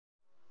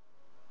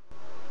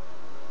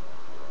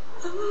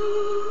That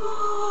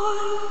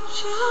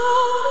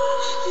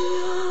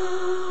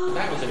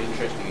was an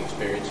interesting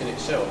experience in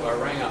itself. I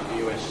rang up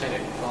the US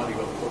Senate and finally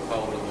got a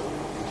foothold into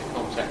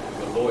contact with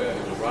the lawyer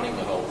who was running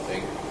the whole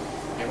thing.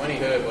 And when he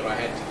heard what I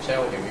had to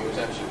tell him, he was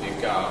absolutely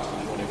aghast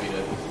and wanted me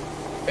to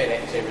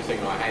FedEx everything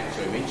I had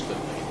to him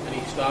instantly. And he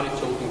started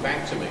talking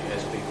back to me,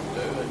 as people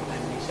do,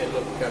 and he said,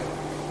 look,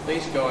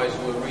 these guys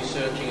were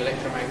researching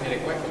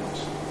electromagnetic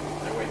weapons.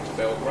 They went to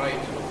Belgrade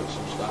to look at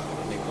some stuff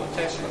with Nikola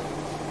Tesla.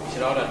 He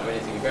said, I don't know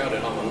anything about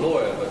it, I'm a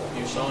lawyer, but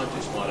you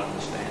scientists might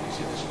understand. He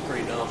said, there's some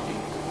pretty nasty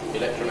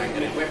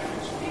electromagnetic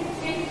weapons.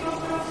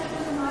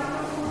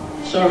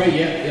 Sorry,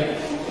 yeah.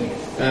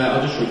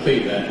 I'll just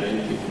repeat that then,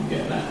 if you can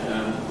get that.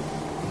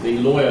 The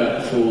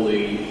lawyer for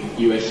the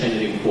US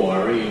Senate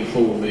inquiry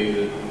informed me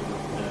that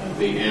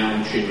the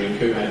M.A.I.M.M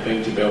Shinrinku had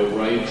been to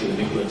Belgrade to the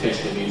Nikola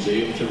Tesla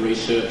Museum to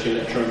research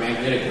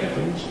electromagnetic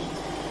weapons,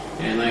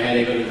 and they had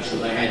evidence that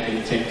they had been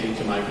attempting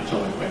to make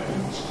atomic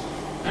weapons,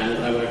 and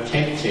that they were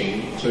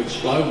attempting to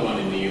explode one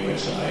in the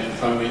USA and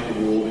foment a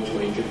war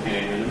between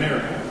Japan and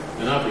America.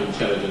 And other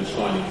intelligence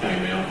finally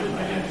came out that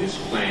they had this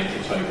plan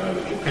to take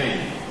over Japan.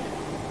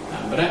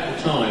 But at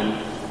the time,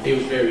 he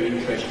was very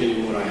interested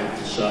in what I had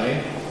to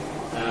say.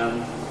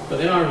 But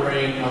then I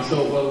rang, I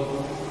thought, well,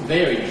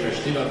 they're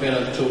interested, I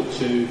better talk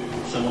to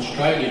some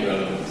Australian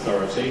relevant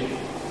authority.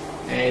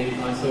 And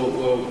I thought,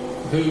 well,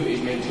 who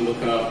is meant to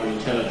look after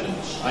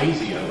intelligence?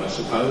 ASIO, I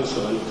suppose.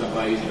 So I looked up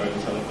ASIO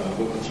in telephone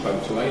book and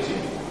spoke to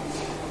ASIO.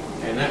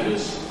 And that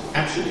was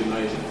absolutely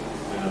amazing.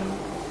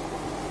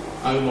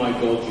 Oh my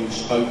God, you've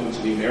spoken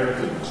to the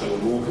Americans. They were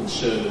more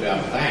concerned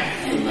about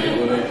that than they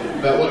were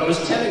about what I was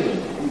telling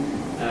them.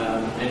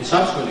 And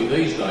subsequently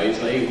these days,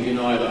 they even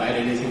deny that I had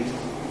anything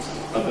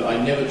but I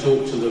never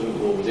talked to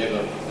them or was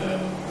ever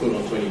put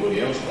onto anybody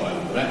else by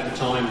them. But at the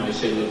time they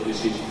said, look,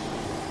 this is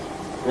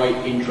great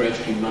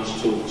interest, you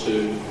must talk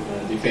to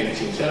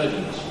defence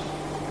intelligence.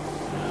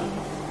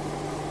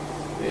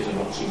 There's an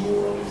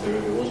oxymoron if there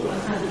ever was one.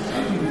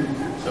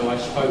 So I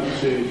spoke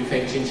to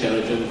defence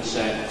intelligence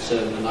at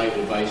the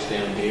naval base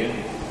down here,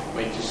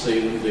 went to see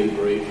them,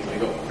 debriefed, they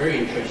got very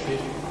interested.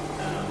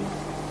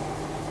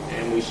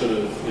 And we sort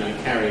of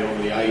carried on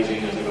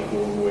liaising as I got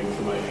more and more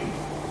information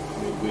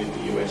with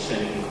the US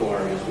Senate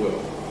inquiry as well.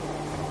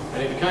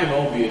 And it became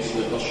obvious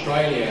that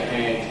Australia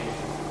had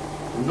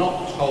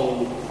not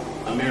told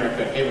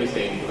America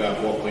everything about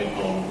what went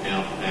on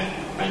out at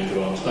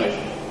Banjul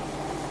Station.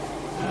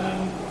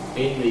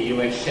 In the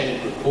US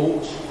Senate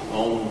report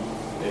on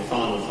their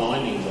final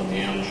findings on the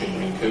M.A.I.M.M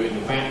Shinrinku, in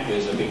the back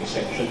there's a big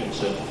section,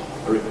 it's a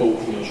report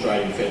from the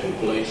Australian Federal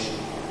Police,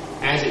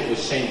 as it was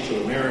sent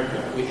to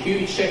America, with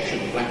huge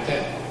sections blacked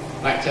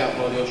out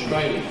by the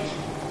Australians.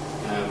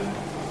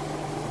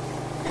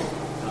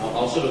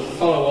 I'll sort of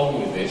follow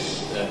on with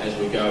this as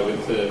we go a bit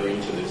further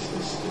into this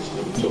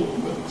little talk,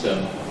 but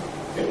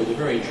it was a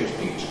very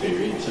interesting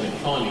experience, and it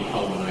finally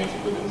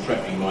culminated with them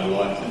threatening my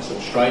life. That's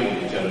Australian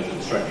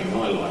intelligence threatening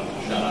my life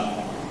to shut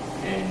up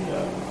and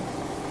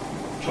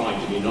trying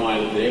to deny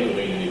that there ever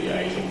been any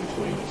liaison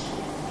between us.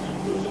 And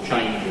there was a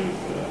change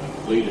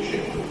of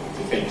leadership of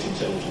defence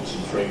intelligence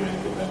in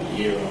Fremantle about a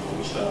year after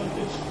we started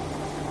this.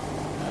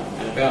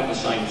 And about the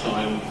same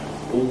time,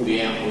 all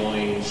the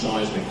outlying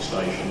seismic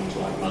stations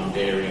like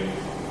Mundaring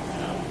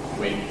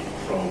went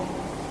from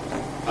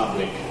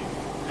public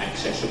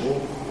accessible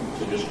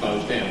to just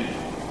closed down.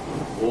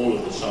 All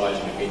of the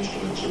seismic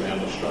instruments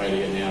around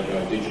Australia now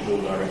go digital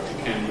direct to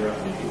Canberra,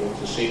 and if you want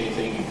to see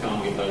anything, you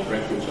can't get those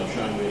records I've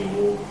shown you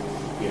anymore.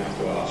 You have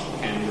to ask for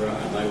Canberra,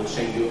 and they will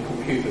send you a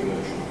computer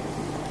version.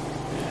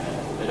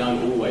 They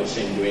don't always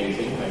send you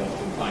anything, they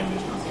often claim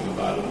there's nothing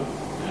available,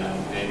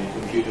 and the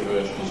computer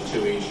version is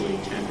too easily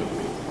tampered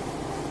with.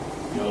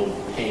 The old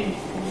pen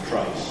on the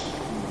trace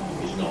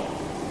is not.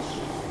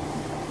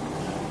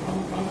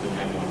 One can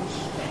have ones.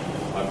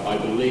 I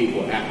believe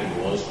what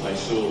happened was they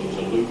saw there was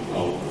a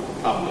loophole that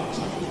the public,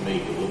 such as me,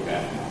 could look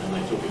at, and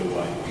they took it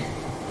away.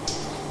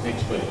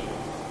 Next, please.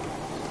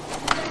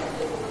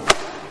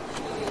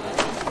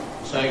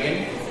 Say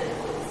again?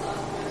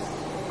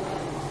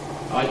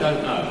 I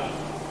don't know.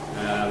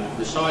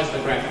 The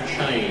seismograph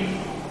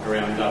chain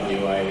around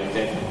WA is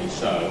definitely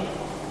so.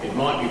 It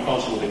might be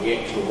possible to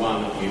get to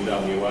one at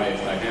UWA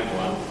if they have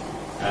one,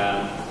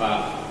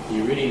 but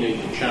you really need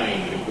the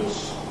chain,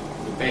 because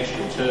the best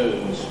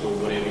returns for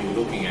whatever you're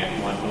looking at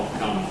might not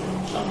come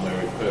from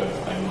somewhere in Perth.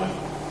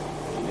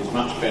 There's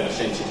much better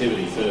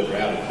sensitivity further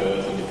out of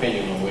Perth, and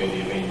depending on where the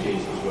event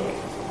is as well.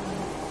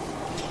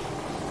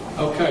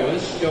 Okay, well,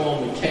 let's go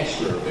on with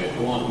Tesla a bit.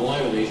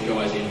 Why were these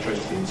guys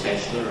interested in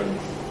Tesla, and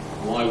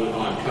why would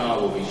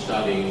ICAR will be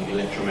studying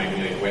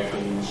electromagnetic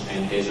weapons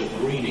and desert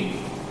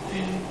greening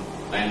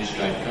and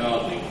landscape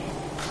gardening?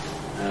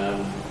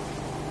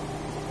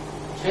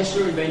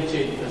 Tesla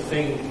invented a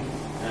thing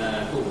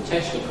called the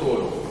Tesla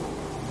coil,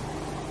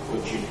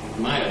 which you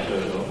may have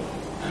heard of.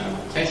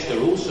 Tesla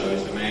also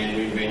is the man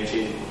who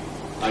invented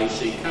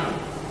AC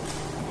current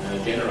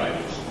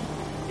generators.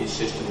 His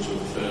systems were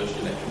the first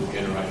electrical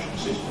generation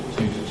systems.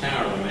 He was a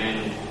tower of a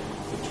man.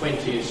 the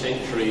 20th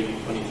century,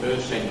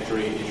 21st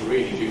century is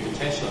really due to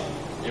Tesla.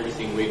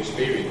 Everything we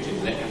experience in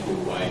the electrical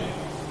way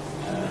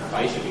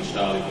basically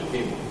started with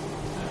him.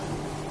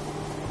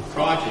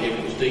 Prior to him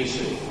it was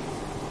DC,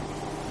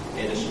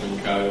 Edison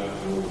and Co.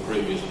 and all the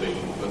previous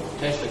people, but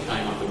Tesla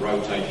came up with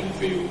rotating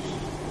fields.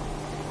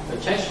 The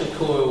Tesla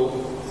coil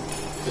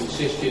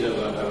consisted of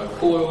a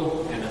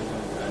coil and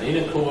an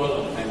inner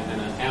coil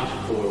and an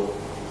outer coil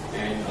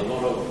and a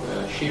lot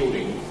of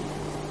shielding.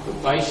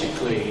 But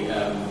basically, I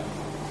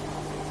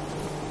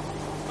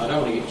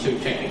don't want to get too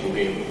technical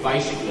here, but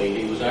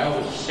basically he was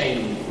able to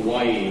send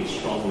waves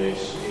from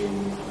this in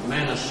a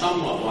manner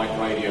somewhat like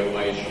radio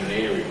waves from an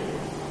aerial,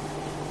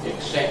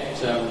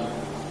 except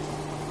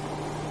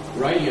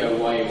radio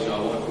waves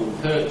are what are called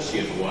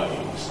Hertzian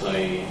waves.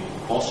 They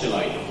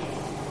oscillate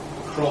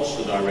across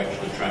the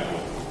direction of travel.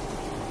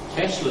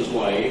 Tesla's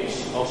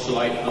waves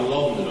oscillate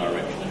along the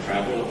direction of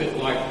travel, a bit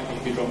like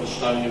if you drop a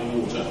stone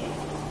in water.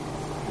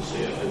 You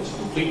see, it's a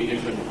completely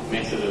different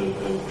method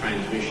of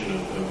transmission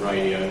of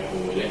radio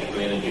or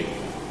electrical energy.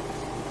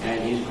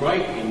 And his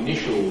great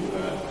initial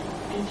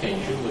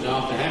intention was,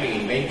 after having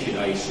invented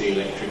AC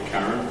electric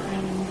current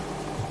and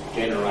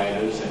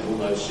generators and all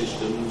those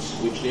systems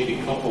which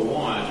needed copper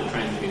wire to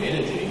transmit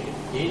energy,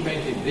 he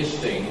invented this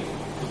thing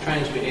to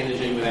transmit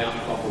energy without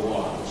copper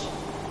wires.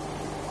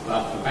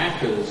 But the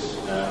backers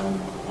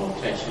of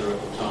Tesla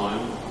at the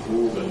time,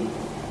 Morgan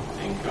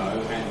and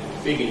Co.,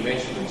 had big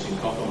investments in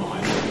copper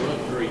mines and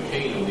weren't very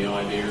keen on the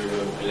idea of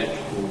an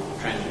electrical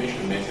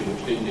transmission method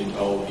which didn't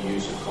involve the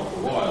use of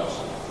copper wires.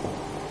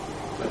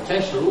 But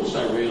Tesla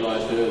also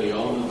realised early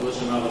on that there were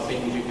some other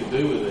things you could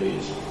do with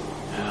these.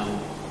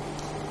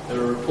 There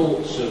are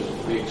reports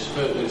of the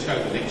expert. Let's go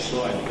to the next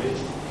slide,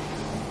 please.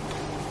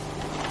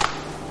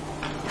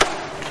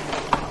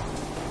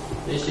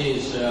 This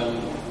is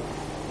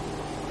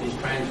his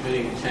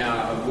transmitting tower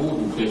at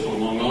Wardenclyffe on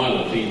Long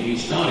Island. He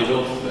started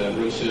off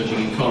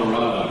researching in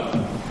Colorado,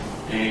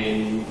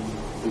 and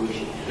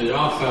there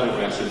are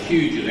photographs of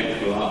huge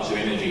electrical arcs of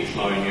energy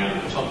flowing out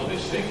of the top of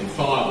this thing, and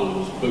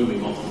fireballs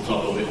booming off the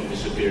top of it and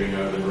disappearing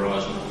over the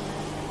horizon.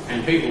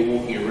 And people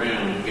walking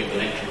around and get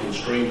electrical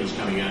streamers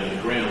coming out of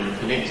the ground and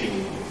connecting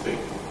with the thing.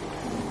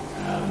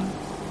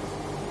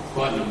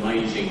 Quite an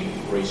amazing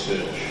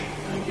research,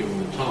 given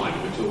the time.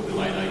 We're talking the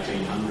late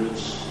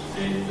 1800s,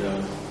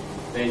 and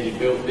then he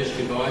built this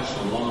device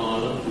on Long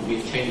Island with the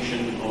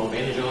intention of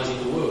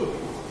energising the world.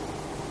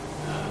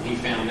 He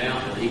found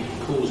out that he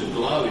could cause a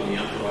glow in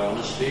the upper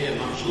ionosphere,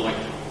 much like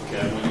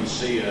when you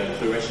see a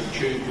fluorescent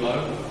tube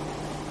glow.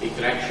 He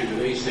could actually,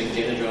 with these things,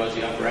 energise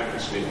the upper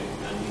atmosphere.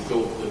 And he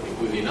thought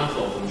that with enough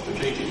of them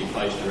strategically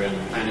placed around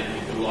the planet,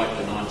 he could light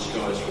the night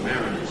skies for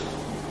mariners.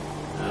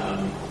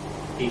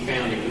 He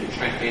found he could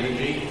attract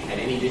energy at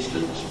any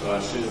distance by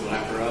a suitable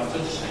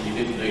apparatus, and you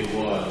didn't need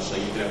wires, so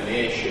you could have an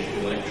airship with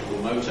an electrical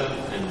motor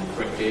and the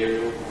correct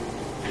aerial,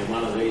 and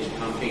one of these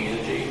pumping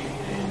energy,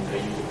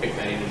 and you could pick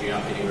that energy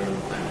up anywhere on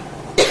the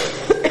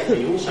planet.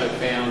 He also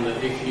found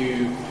that if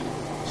you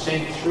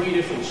sent 3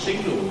 different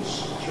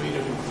signals, 3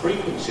 different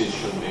frequencies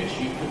from this,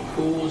 you could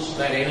cause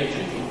that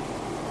energy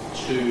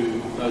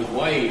to, those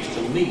waves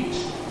to meet,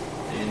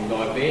 and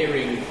by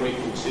varying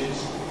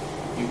frequencies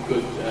you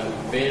could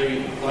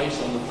vary the place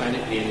on the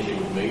planet the energy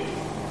would meet.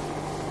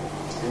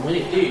 And when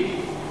it did,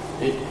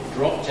 it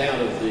dropped out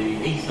of the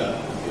ether,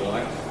 if you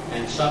like,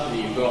 and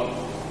suddenly you got,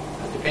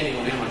 depending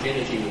on how much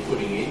energy you were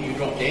putting in, you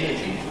dropped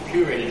energy,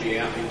 pure energy,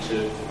 out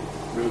into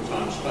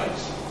real-time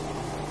space.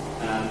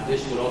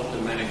 This would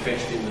often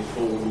manifest in the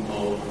form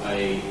of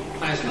a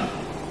plasma,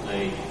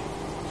 a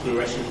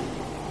fluorescent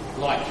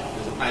light.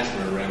 There's a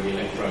plasma around the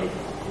electrode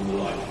in the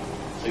light.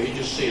 So you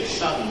just see a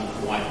sudden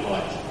white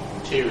light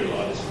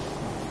materialise.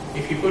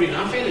 If you put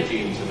enough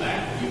energy into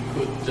that, you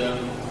could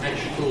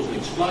actually cause an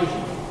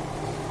explosion.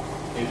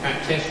 In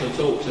fact, Tesla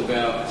talks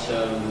about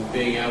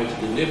being able to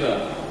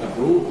deliver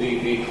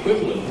the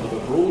equivalent of a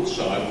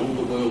broadside of all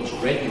the world's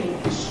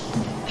dreadnoughts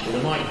in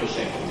a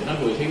microsecond. In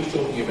other words, he was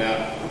talking about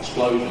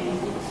explosion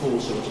with the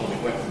force of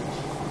atomic weapons.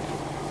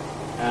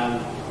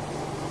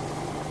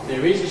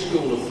 There is a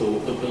school of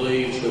thought that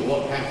believes that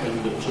what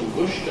happened at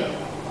Tunguska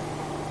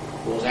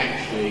was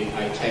actually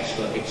a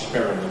Tesla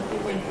experiment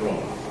that went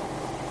wrong.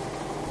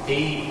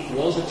 He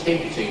was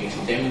attempting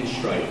to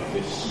demonstrate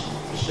this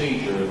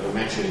procedure of a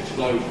massive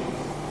explosion,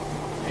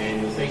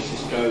 and the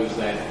thesis goes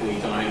that the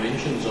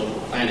dimensions of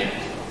the planet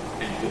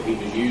that he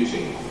was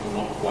using were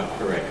not quite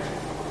correct.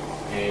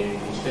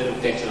 And instead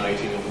of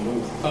detonating at the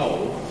North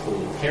Pole for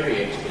the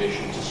Perry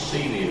expedition to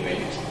see the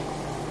event,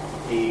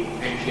 he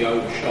actually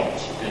overshot,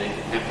 and it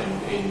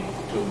happened in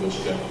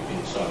Tunguska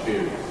in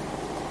Siberia.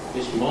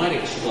 This might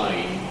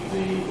explain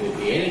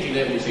the energy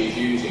levels he's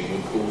using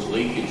would cause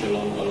leakage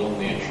along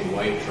the actual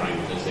wave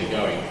trains as they're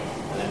going,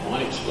 and that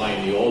might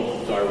explain the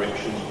odd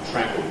directions of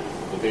travel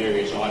of the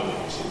various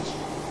eyewitnesses.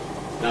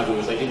 In other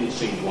words, they didn't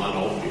see one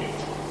object,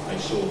 they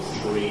saw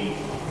 3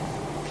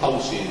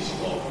 pulses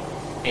of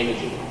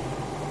energy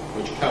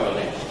which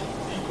coalesced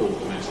and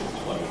caused a massive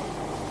explosion.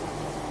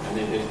 And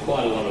then there's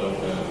quite a lot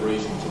of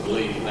reason to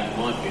believe that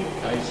might be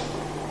the case.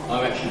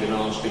 I've actually been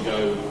asked to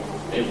go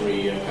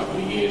every couple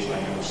of years. They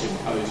have a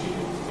symposium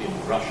in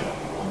Russia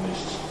on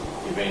this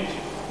event,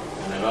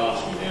 and they've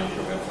asked me now for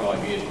about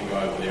 5 years to go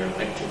over there and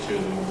lecture to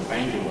them on the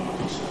Vanderbilt,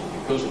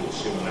 because of the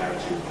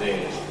similarity of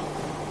theirs.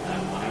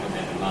 I haven't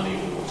had the money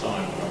all the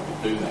time where I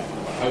could do that,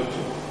 but I hope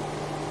to.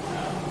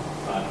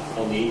 But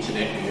on the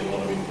internet we get a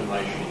lot of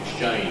information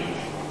exchange,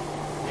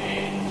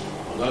 and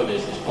although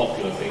there's this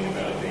popular thing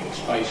about it being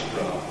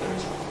spacecraft, there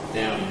is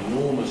now an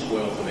enormous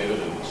wealth of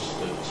evidence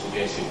that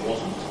suggests it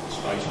wasn't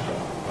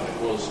spacecraft, but it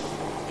was,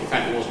 in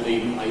fact it wasn't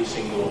even a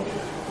single object.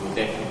 There were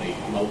definitely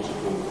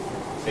multiple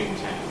things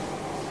happening.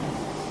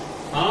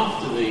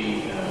 After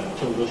the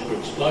Tunguska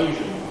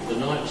explosion, the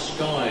night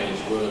skies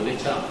were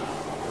lit up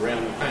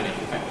around the planet.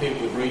 In fact,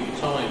 people would read the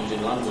Times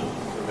in London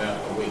for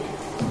about a week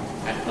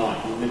at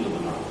night, in the middle of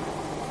the night.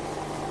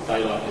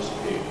 Daylight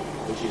disappeared,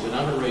 which is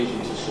another reason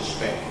to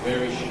suspect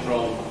very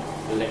strong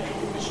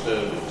electrical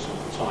disturbance of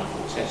the type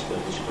that Tesla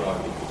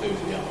described it could do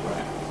to the upper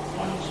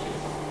ionosphere.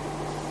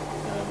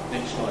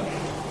 Next slide,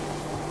 please.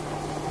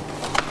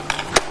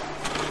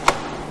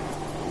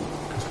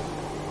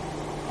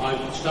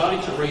 I've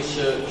started to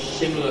research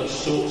similar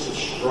sorts of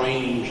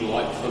strange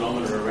light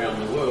phenomena around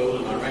the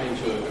world, and I ran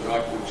into a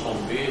guy called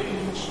Tom Beard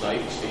in the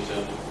States. He's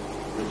a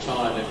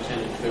retired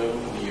Lieutenant Colonel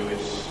in the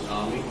US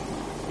Army.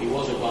 He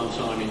was at one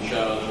time in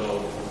charge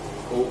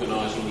of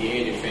organising the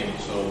air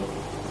defence of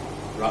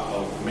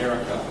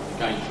America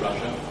against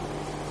Russia.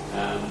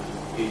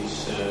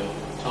 His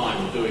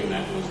time of doing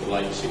that was the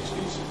late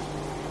 60s.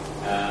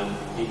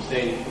 He's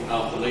then,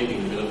 after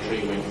leaving the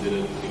military, went and did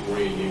a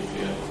degree in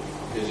nuclear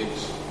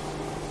physics.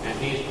 And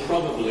he is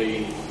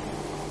probably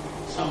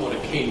somewhat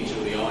akin to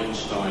the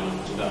Einstein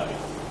of today.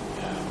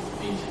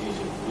 He's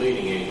a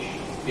leading-edge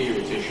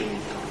theoretician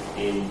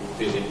in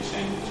physics,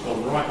 and has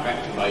gone right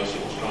back to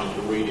basics, trying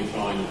to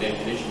redefine the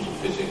definitions of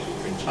physics,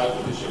 which are in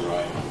total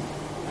disarray.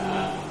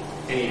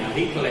 Anyhow,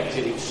 he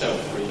collected himself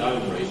for his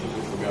own reasons,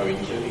 which we'll go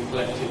into. He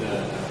collected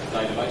a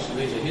database, and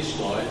these are his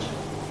slides.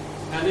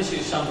 And this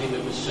is something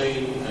that was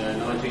seen in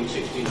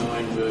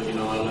 1969 Virgin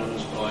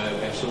Islands by a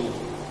vessel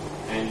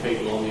and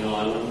people on the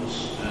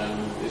islands.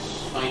 This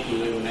faintly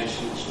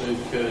luminescent,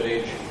 smooth curved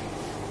edge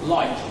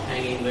light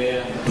hanging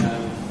there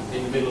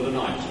in the middle of the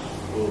night,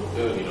 or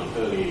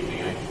early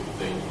evening,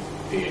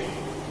 8:15 p.m.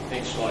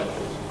 Next slide,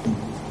 please.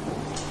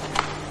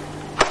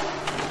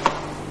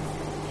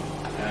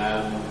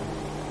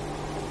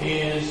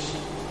 Here's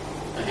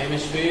a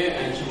hemisphere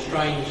and some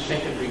strange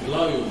secondary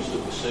globes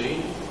that were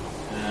seen.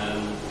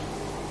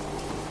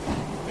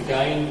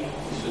 Again,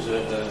 this is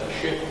a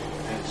ship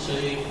at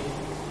sea.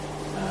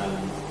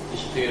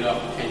 Disappeared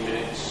after 10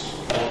 minutes,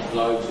 odd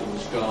globes in the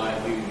sky,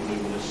 huge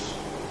luminous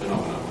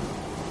phenomenon.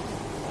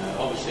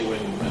 Obviously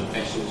when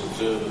vessels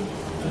observe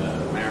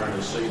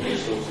mariners see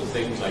these sorts of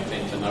things, they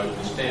tend to note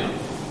this down,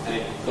 and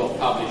it got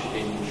published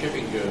in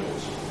shipping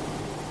journals.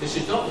 This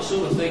is not the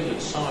sort of thing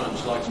that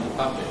science likes to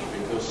publish,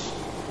 because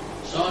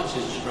science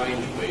is a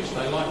strange beast.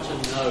 They like to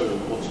know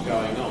what's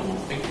going on, or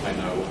think they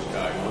know what's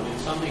going on.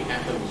 If something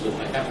happens that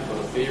they haven't got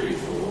a theory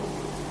for,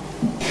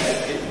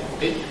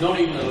 it's not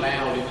even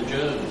allowed in the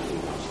journals.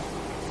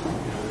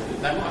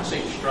 That might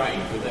seem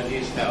strange, but that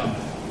is how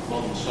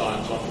modern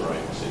science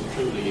operates. It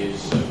truly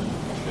is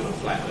still a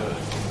flat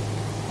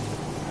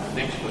earth.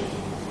 Next, please.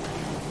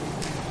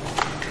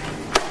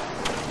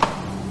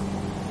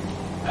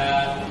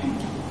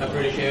 A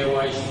British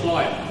Airways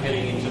flight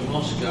heading into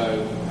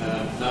Moscow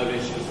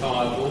noticed a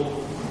fireball.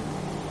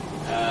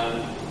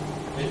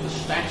 It was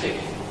static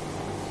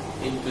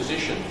in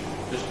position,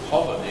 just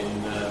hovered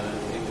in the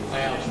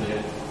clouds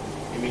there,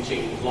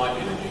 emitting light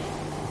energy.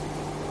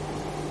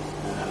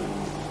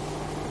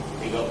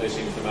 He got this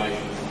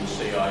information from the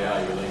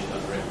CIA, released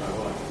under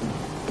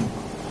M.A.I.M.M.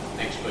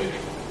 Next, please.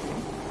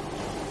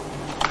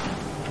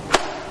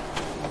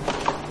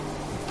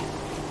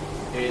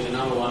 Here's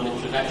another one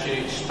which was actually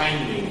an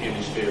expanding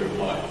hemisphere of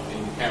light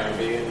in the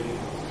Caribbean,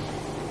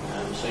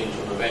 seen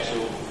from a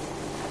vessel,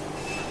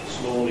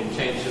 small,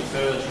 intense at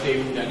first,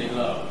 dimmed and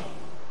enlarged.